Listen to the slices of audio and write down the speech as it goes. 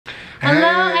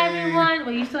Hello, everyone.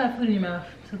 Well, you still have food in your mouth,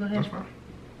 so go ahead. That's fine.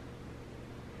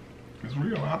 It's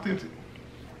real, authentic.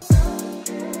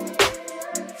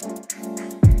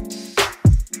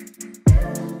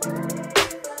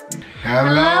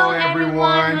 Hello,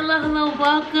 everyone. Hello,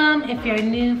 welcome. If you're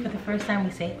new for the first time, we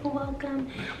say welcome.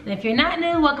 And if you're not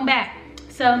new, welcome back.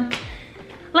 So,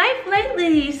 life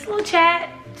lately, slow chat,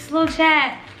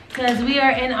 because we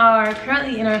are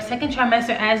currently in our second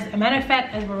trimester. As a matter of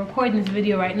fact, as we're recording this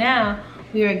video right now,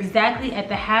 we are exactly at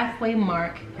the halfway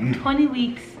mark of 20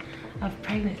 weeks of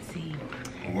pregnancy.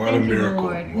 What a miracle.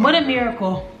 Lord. What a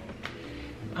miracle.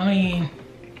 I mean,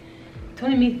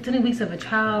 20 weeks of a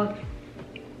child.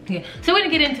 Yeah, so we're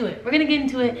gonna get into it. We're gonna get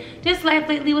into it. Just life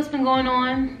lately, what's been going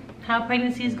on, how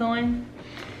pregnancy is going,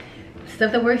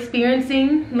 stuff that we're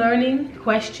experiencing, learning,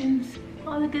 questions,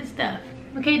 all the good stuff.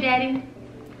 Okay, Daddy?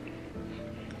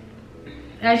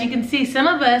 As you can see, some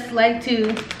of us like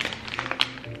to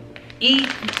eat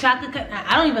chocolate.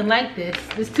 I don't even like this.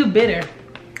 It's too bitter.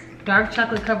 Dark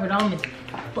chocolate covered almonds.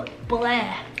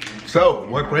 Blah. So,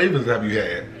 what cravings have you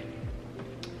had?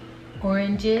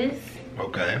 Oranges.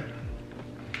 Okay.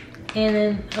 And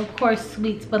then, of course,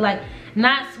 sweets. But like,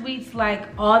 not sweets like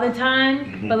all the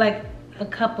time, but like a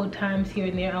couple times here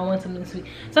and there, I want something sweet.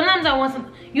 Sometimes I want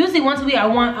usually once a week, I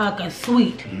want like a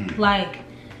sweet, like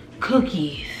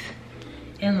cookies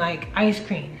and like ice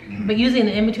cream. But usually in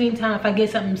the in-between time, if I get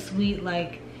something sweet,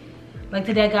 like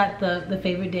today I got the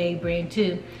favorite day brand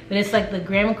too. But it's like the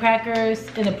graham crackers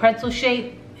in a pretzel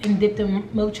shape and dipped in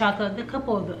milk chocolate. A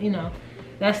couple of the, you know,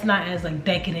 that's not as like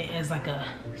decadent as like a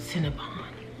Cinnabon.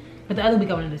 But the other week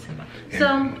I wanted to Cinnabon. So,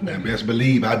 and best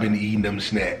believe I've been eating them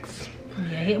snacks.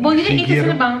 Yeah, well, you didn't eat the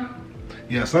Cinnabon.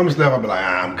 Yeah, some stuff I'll be like,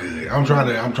 I'm good. I'm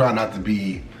trying not to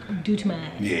be do too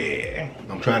much. Yeah,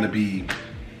 I'm trying to be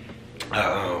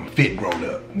fit grown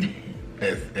up,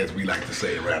 as we like to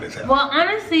say around this house. Well,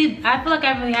 honestly, I feel like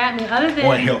I really had me other than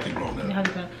or healthy grown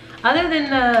up. Other than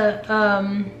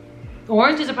the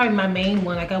oranges are probably my main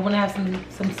one. Like I want to have some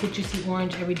citrusy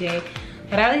orange every day.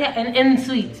 But I really and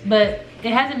sweets, but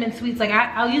it hasn't been sweets. Like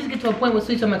I'll usually get to a point with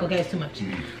sweets, I'm like, okay, it's too much.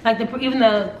 Like even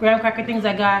the graham cracker things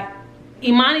I got,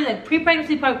 Imani, like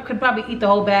pre-pregnancy could probably eat the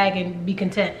whole bag and be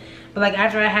content. But like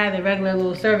after I had the regular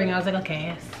little serving, I was like,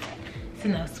 okay, it's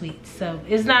enough sweets. So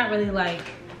it's not really like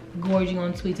gorging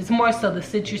on sweets. It's more so the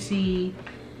citrusy,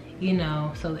 you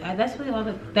know. So that's really all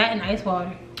that and ice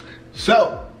water.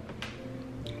 So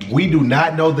we do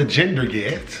not know the gender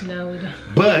yet. No, we don't.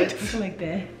 But something like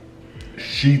that.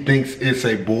 She thinks it's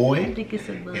a boy, I think it's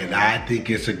a boy. And I think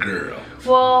it's a girl.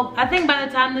 Well, I think by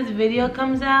the time this video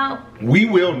comes out, we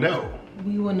will know.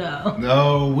 We will know.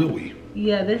 No, will we?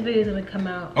 Yeah, this video is gonna come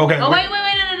out. Okay. Oh wait,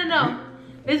 no.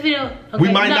 This video. Okay,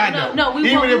 we might not know. No, we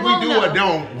even won't, if we we do know. or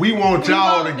don't, we want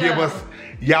y'all to give know. us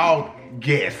y'all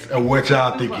guess of what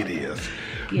y'all think it is.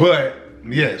 Yeah. But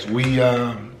yes, we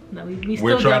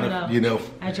still trying to know, you know.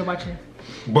 As you're watching.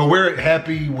 But we're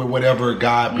happy with whatever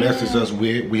God blesses us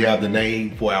with. We have the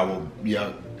name for our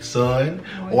young son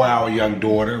or our young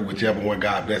daughter, whichever one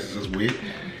God blesses us with.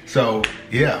 So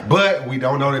yeah, but we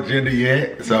don't know the gender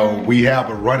yet. So we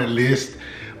have a running list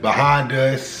behind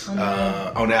us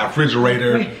on our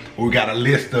refrigerator. We got a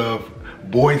list of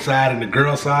boy side and the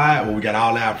girl side, where we got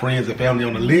all our friends and family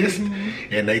on the list,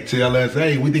 and they tell us,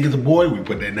 hey, we think it's a boy, we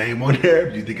put their name on there.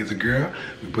 If you think it's a girl,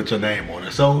 we put your name on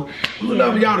it. So we would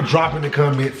love y'all to drop in the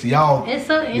comments, y'all. It's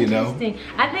so interesting. You know.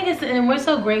 I think it's, and we're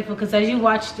so grateful because if you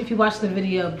watched the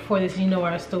video before this, you know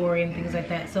our story and things like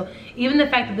that. So even the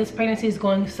fact that this pregnancy is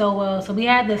going so well. So we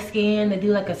had the scan, they do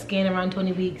like a scan around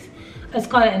 20 weeks. It's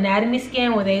called an anatomy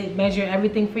scan, where they measure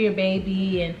everything for your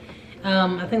baby, and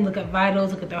I think look at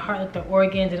vitals, look at their heart, look at their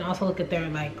organs, and also look at their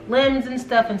like limbs and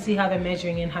stuff and see how they're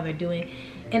measuring and how they're doing.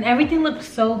 And everything looked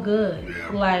so good.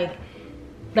 Yeah.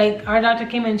 Like our doctor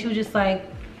came in and she was just like,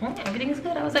 everything is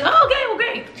good. I was like, oh, okay, well,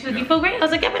 great. She's like, you feel great? I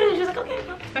was like, yeah, I do. She was like, okay,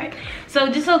 well, right. So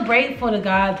just so grateful to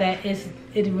God that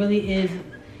it really is,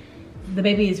 the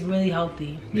baby is really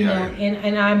healthy, you know,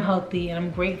 and I'm healthy, and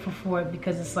I'm grateful for it,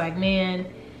 because it's like, man,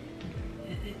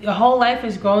 your whole life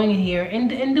is growing in here and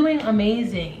doing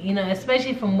amazing, you know,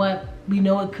 especially from what we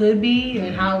know it could be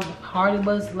and how hard it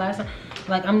was last time.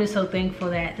 Like, I'm just so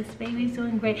thankful that this baby's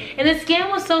doing great. And the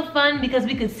scan was so fun because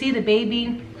we could see the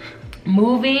baby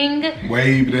moving,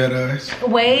 waved at us,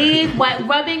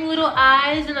 rubbing little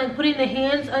eyes and like putting the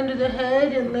hands under the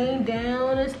head and laying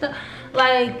down and stuff.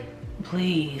 Like,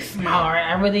 please, smart.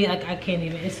 I really, like, I can't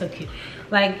even, it's so cute.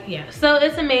 Like, yeah, so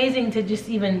it's amazing to just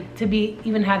even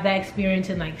have that experience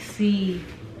and like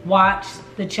watch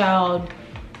the child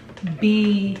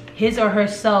be his or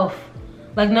herself.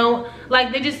 Like, no,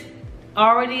 like, they just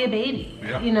already a baby,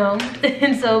 yeah. you know?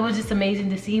 And so it was just amazing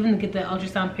to see, even to get the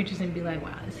ultrasound pictures and be like,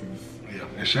 wow, this is... Yeah,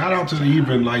 and shout out to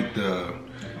even like the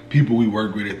people we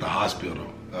work with at the hospital.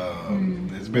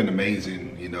 It's been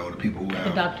amazing, you know, the people who have...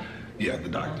 The doctor. Yeah, the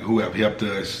doctor, who have helped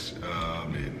us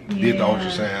and did the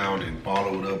ultrasound and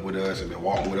followed up with us and been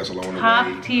walking with us along the way.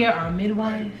 Top tier, our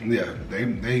midwife. Yeah,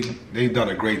 they've done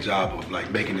a great job of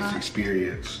like making this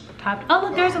experience. Top. Oh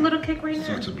look, there's a little kick right now.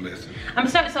 Such a blessing. I'm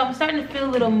starting to feel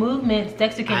little movements.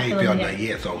 Dexter can't feel it yet. I ain't felt that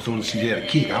yet, so as soon as she had a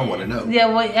kick, I want to know. Yeah,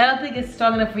 well, I don't think it's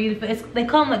strong enough for you to feel. They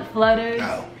call them like flutters.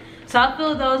 Oh. So I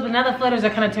feel those, but now the flutters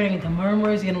are kind of turning into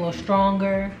murmurs, getting a little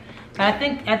stronger. I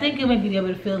think you might be able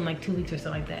to feel in like 2 weeks or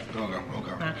something like that.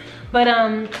 Okay.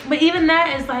 But even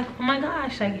that is like, oh my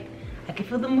gosh, like I can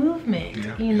feel the movement.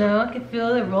 Yeah, you know, I can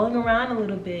feel it rolling around a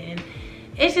little bit, and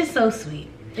it's just so sweet.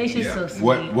 It's just so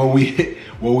sweet.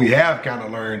 What we have kind of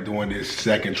learned during this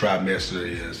second trimester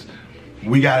is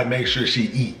we got to make sure she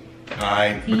eat. All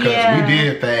right, because we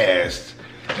did fast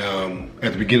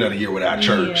at the beginning of the year with our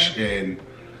church, and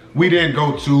we didn't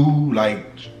go too like.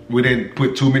 We didn't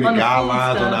put too many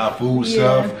guidelines on our food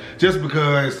stuff, just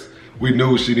because we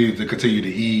knew she needed to continue to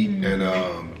eat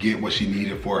and get what she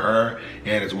needed for her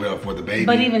and as well for the baby.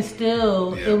 But even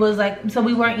still, it was like, so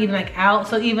we weren't eating like out.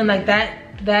 So even like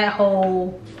that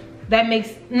makes,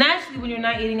 naturally when you're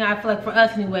not eating out, I feel like for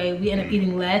us anyway, we end up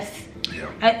eating less.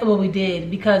 Yeah. Well, we did,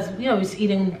 because, you know, we're just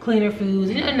eating cleaner foods,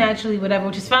 you know, naturally, whatever,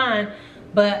 which is fine.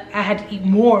 But I had to eat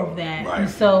more of that. Right. And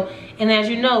so, and as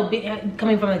you know,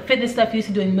 coming from like fitness stuff, used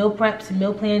to doing meal preps and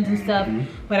meal plans and stuff.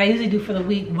 What I usually do for the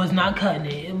week was not cutting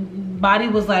it. Body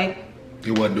was like,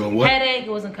 it wasn't doing what? Headache, it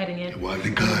wasn't cutting it. It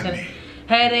wasn't cutting it.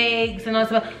 Headaches and all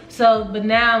stuff. So, but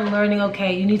now I'm learning,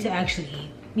 okay, you need to actually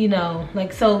eat. You know,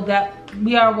 like, so that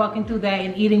we are walking through that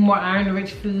and eating more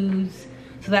iron-rich foods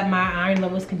so that my iron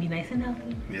levels can be nice and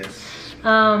healthy. Yes.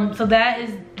 So that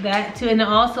is that too, and then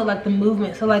also like the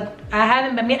movement. So like I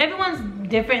mean everyone's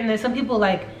different, and there's some people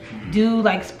like do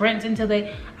like sprints until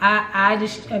they. I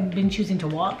just have been choosing to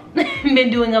walk.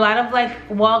 Been doing a lot of like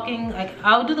walking. Like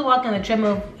I'll do the walk on the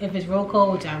treadmill if it's real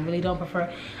cold, which I really don't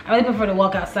prefer. I really prefer to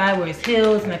walk outside where it's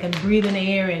hills and I can breathe in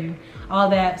the air and all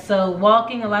that. So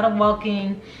walking, a lot of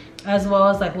walking, as well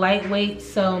as like light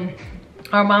weights. So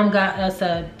our mom got us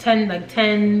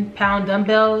 10-pound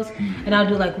dumbbells, and I'll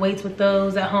do like weights with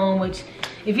those at home, which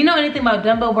if you know anything about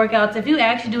dumbbell workouts, if you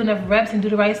actually do enough reps and do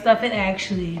the right stuff, it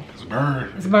actually it's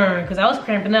burn, because I was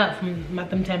cramping up from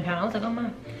them 10 pounds. I was like, oh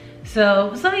my.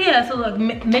 So yeah, so like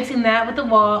mixing that with the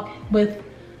walk with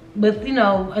you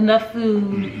know, enough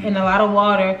food and a lot of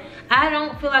water, I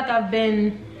don't feel like I've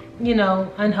been, you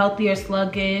know, unhealthy or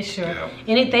sluggish or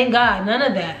anything. Thank God, none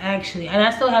of that actually. And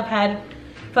I still have had,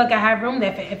 I feel like I have room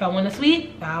there. If I want a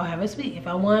sweet, I'll have a sweet. If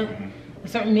I want a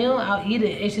certain meal, I'll eat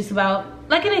it. It's just about,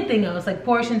 like anything else, like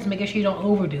portions, making sure you don't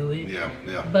overdo it.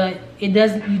 Yeah. But it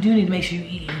doesn't, you do need to make sure you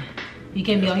eat. You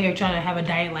can't be out here trying to have a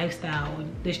diet lifestyle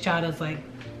when this child is like,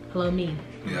 hello me.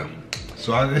 Yeah.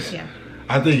 So I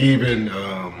think even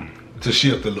to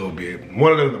shift a little bit,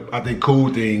 one of the, I think,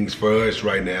 cool things for us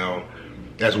right now,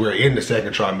 as we're in the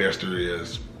second trimester,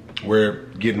 is we're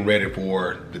getting ready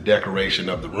for the decoration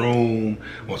of the room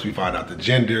once we find out the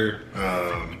gender,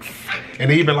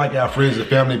 and even like our friends and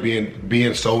family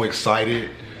being so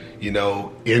excited, you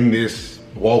know, in this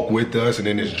walk with us and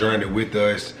in this journey with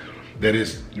us, that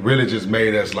it's really just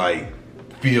made us like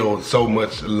feel so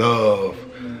much love,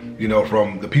 you know,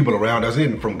 from the people around us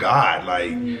and from God.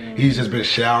 Like he's just been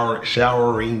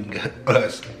showering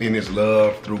us in his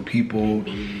love through people,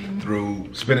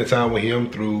 through spending time with him,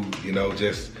 through, you know,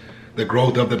 just the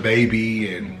growth of the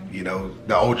baby and, you know,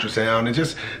 the ultrasound and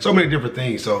just so many different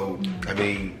things. So, I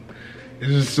mean,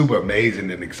 it's just super amazing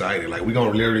and exciting. Like we're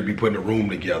gonna literally be putting a room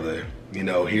together, you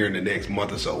know, here in the next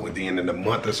month or so. And then in a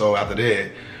month or so after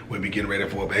that, we'll be getting ready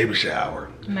for a baby shower.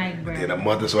 And then a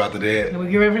month or so after that, we'll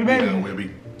get ready for the baby. You know, we'll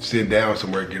be sitting down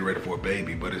somewhere getting ready for a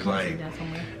baby. But it's like,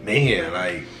 man,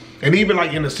 like, and even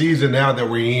like in the season now that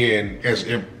we're in, as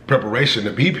in preparation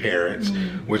to be parents,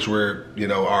 which we're, you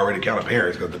know, already kind of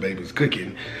parents because the baby's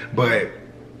cooking. But,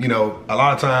 you know, a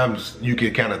lot of times you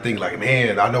can kind of think like,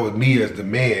 man, I know with me as the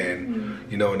man,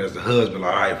 you know, and as the husband,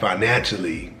 like, all right,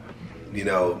 financially, you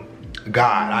know,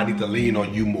 God, I need to lean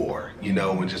on you more, you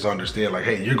know, and just understand like,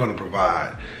 hey, you're going to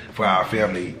provide for our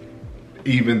family,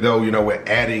 even though, you know, we're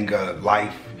adding a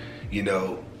life, you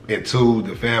know, into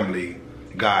the family.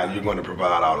 God, you're going to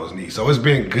provide all those needs. So it's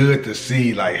been good to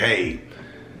see like, hey,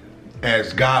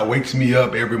 as God wakes me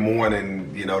up every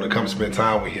morning, you know, to come spend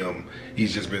time with him,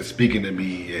 he's just been speaking to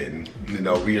me and, you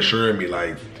know, reassuring me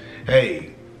like,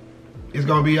 hey, it's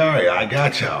gonna be all right. I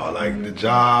got y'all. Like the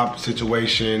job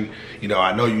situation, you know,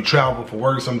 I know you travel for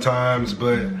work sometimes,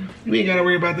 but you ain't gotta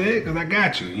worry about that because I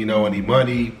got you. You know, any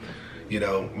money, you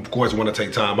know, of course, want to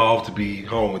take time off to be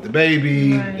home with the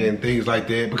baby and things like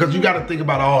that, because you got to think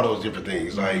about all those different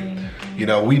things. Like, you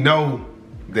know, we know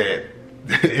that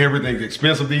everything's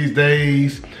expensive these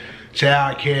days,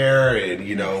 child care, and,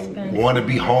 you know, want to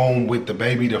be home with the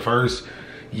baby the first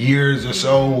years or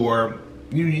so, or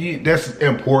that's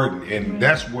important. And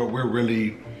that's what we're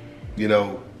really, you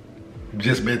know,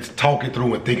 just been talking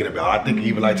through and thinking about. I think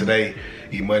even like today,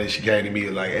 E-Money, she came to me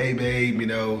like, hey babe, you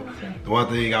know, the one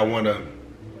thing I want to,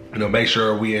 you know, make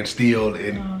sure we instilled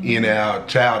in our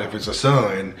child, if it's a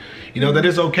son, you know, that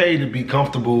it's okay to be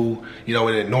comfortable, you know,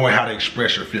 and knowing how to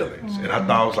express your feelings. And I thought,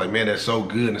 I was like, man, that's so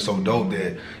good and so dope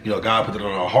that, you know, God put it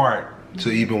on our heart to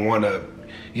even want to,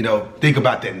 you know, think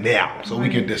about that now, so we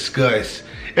can discuss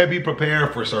and be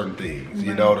prepared for certain things,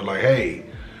 you know, to like, hey,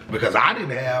 because I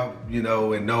didn't have, you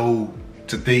know, and know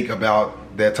to think about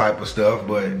that type of stuff,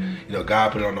 but you know,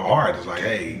 God put it on the heart. It's like,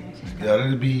 hey, you know,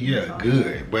 that'd be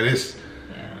good. But it's,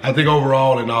 I think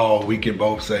overall in all, we can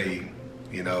both say,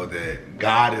 you know, that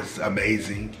God is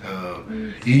amazing.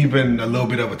 Even a little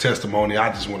bit of a testimony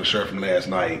I just want to share from last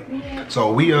night.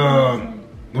 So we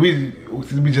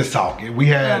just talking. We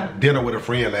had dinner with a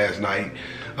friend last night,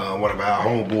 one of our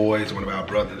homeboys, one of our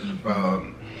brothers,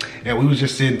 and we was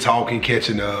just sitting talking,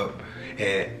 catching up.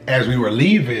 And as we were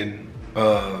leaving,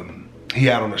 he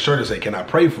had on a shirt that said, "Can I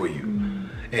pray for you?"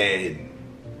 And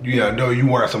you know you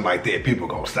wear something like that, people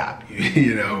gonna stop you,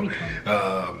 you know.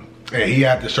 And he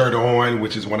had the shirt on,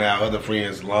 which is one of our other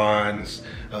friends' lines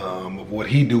of what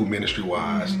he do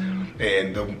ministry-wise.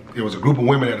 And it was a group of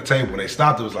women at the table, and they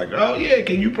stopped. It was like, oh yeah,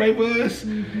 can you pray for us?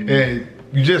 And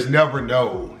you just never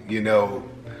know, you know,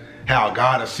 how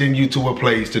God will send you to a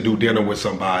place to do dinner with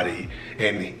somebody,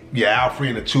 and our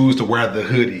friend will choose to wear the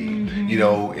hoodie, you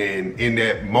know, and in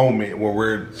that moment where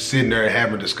we're sitting there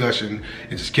having a discussion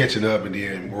and just catching up, and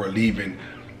then we're leaving,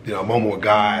 you know, a moment where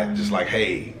God just like,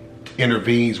 hey,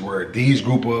 intervenes, where these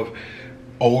group of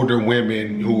older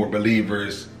women who were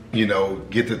believers, you know,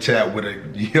 get to chat with a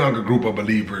younger group of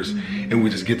believers, and we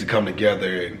just get to come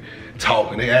together and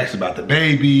talk. And they asked about the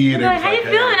baby, and like, how you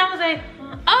feeling? I was like,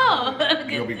 oh,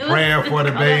 you'll be praying for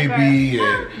the baby,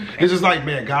 and it's just like,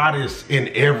 man, God is in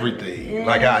everything,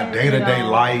 like our day-to-day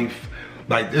life.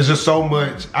 Like, there's just so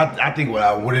much. I think what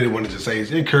I really wanted to say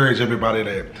is encourage everybody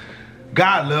that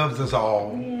God loves us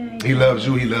all. He loves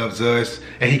you, he loves us,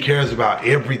 and he cares about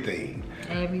everything.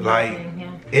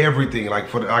 Everything.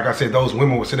 Like like I said, those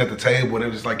women were sitting at the table, and it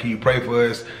was just like, can you pray for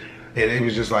us? And it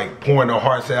was just like pouring their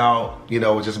hearts out, you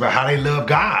know, just about how they love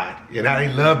God and how they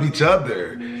love each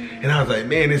other. And I was like,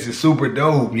 man, this is super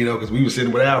dope, you know, because we were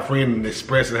sitting with our friend and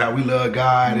expressing how we love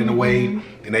God in a way,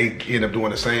 and they end up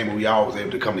doing the same, and we all was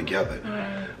able to come together.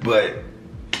 But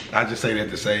I just say that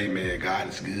to say, man, God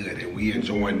is good, and we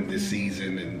enjoying this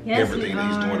season and everything that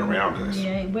he's doing around us.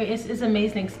 Yeah, it's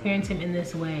amazing to experience him in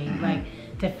this way, like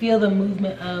to feel the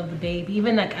movement of the baby.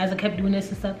 Even like as I kept doing this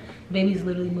and stuff, the baby's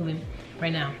literally moving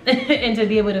right now. And to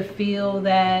be able to feel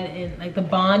that, and like the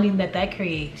bonding that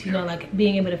creates, you know, like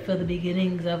being able to feel the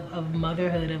beginnings of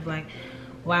motherhood, of like,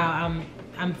 wow,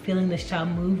 I'm feeling this child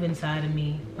move inside of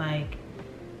me. Like,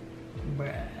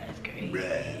 bruh, that's crazy.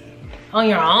 Bruh. On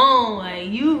your own, like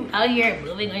you out here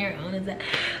moving on your own, is that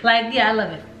like, yeah, I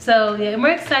love it. So yeah, and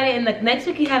we're excited. And like next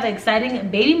week we have an exciting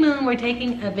baby moon. We're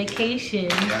taking a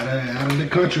vacation out of the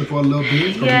country for a little bit.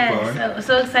 It's gonna be fun.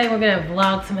 So excited. We're gonna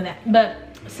vlog some of that, but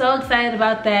so excited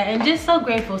about that, and just so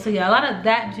grateful. So yeah, a lot of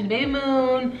that between the baby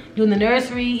moon, doing the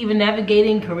nursery, even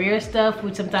navigating career stuff,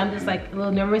 which sometimes it's like a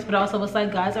little nervous, but also it's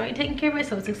like God's already taking care of it,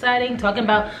 so it's exciting. Talking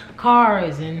about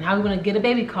cars and how we want to get a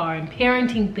baby car, and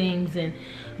parenting things, and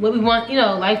what we want, you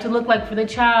know, life to look like for the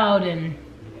child, and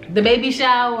the baby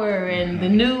shower, and the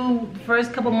new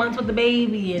first couple months with the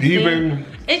baby, and even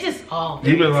it's just all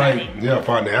even exciting. Like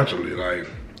financially, like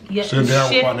sitting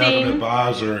down with financial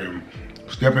advisor and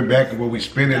stepping back at what we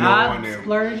spending on and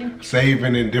splurging,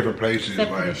 saving in different places.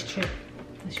 Except like for this trip.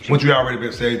 What you already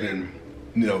been saving,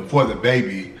 you know, for the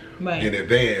baby. In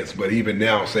advance, but even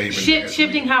now saving,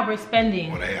 shifting how we're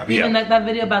spending. Even that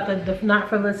video about the not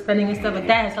frivolous spending and stuff like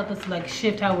that has helped us to like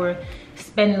shift how we're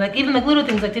spending. Like even like little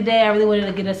things. Like today, I really wanted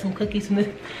to get us some cookies from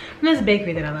this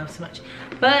bakery that I love so much.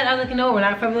 But I was like, you know, we're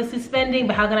not frivolously spending,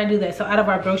 but how can I do that? So out of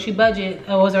our grocery budget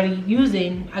I was already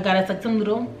using, I got us like two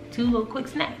little quick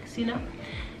snacks, you know.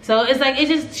 So it's like, it's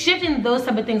just shifting those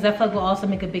type of things I feel like will also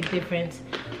make a big difference,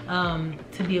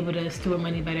 to be able to steward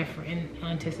money better in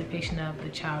anticipation of the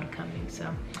child coming. So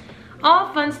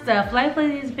all fun stuff. Life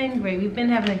lately has been great. We've been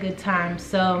having a good time.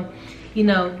 So, you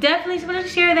know, definitely just want to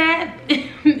share that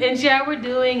and share how we're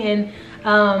doing.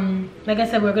 And like I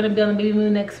said, we're going to be on the baby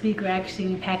moon next week. We're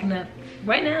actually packing up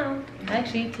right now,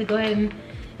 actually, to go ahead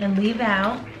and leave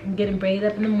out and get them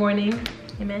braided up in the morning.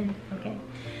 Amen. Okay.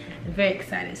 I'm very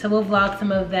excited. So we'll vlog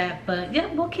some of that, but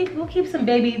yeah, we'll keep some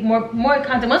baby more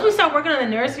content. Once we start working on the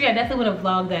nursery, I definitely want to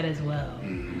vlog that as well.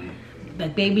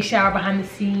 Like baby shower behind the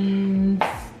scenes.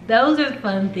 Those are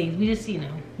fun things. We just, you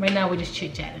know, right now we're just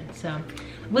chit-chatting. So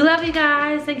we love you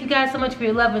guys. Thank you guys so much for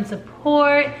your love and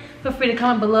support. Feel free to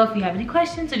comment below if you have any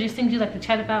questions or just things you'd like to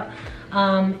chat about.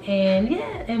 And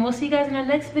yeah, and we'll see you guys in our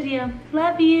next video.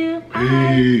 Love you.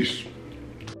 Bye. Peace.